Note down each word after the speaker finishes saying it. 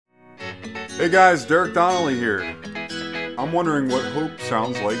Hey guys, Derek Donnelly here. I'm wondering what hope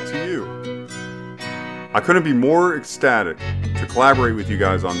sounds like to you. I couldn't be more ecstatic to collaborate with you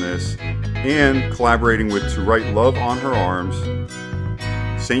guys on this and collaborating with To Write Love on Her Arms.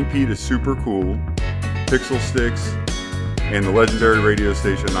 St Pete is super cool, PixelStix, and the legendary radio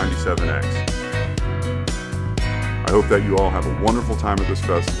station 97X. I hope that you all have a wonderful time at this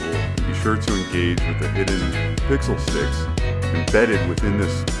festival, and be sure to engage with the hidden PixelStix embedded within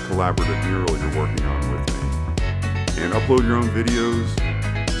this collaborative mural you're working on with me. And upload your own videos,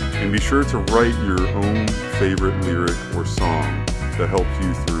 and be sure to write your own favorite lyric or song that helps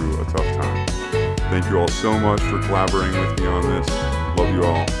you through a tough time. Thank you all so much for collaborating with me on this. Love you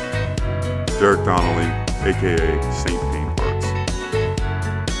all. Derek Donnelly, aka St. Pete.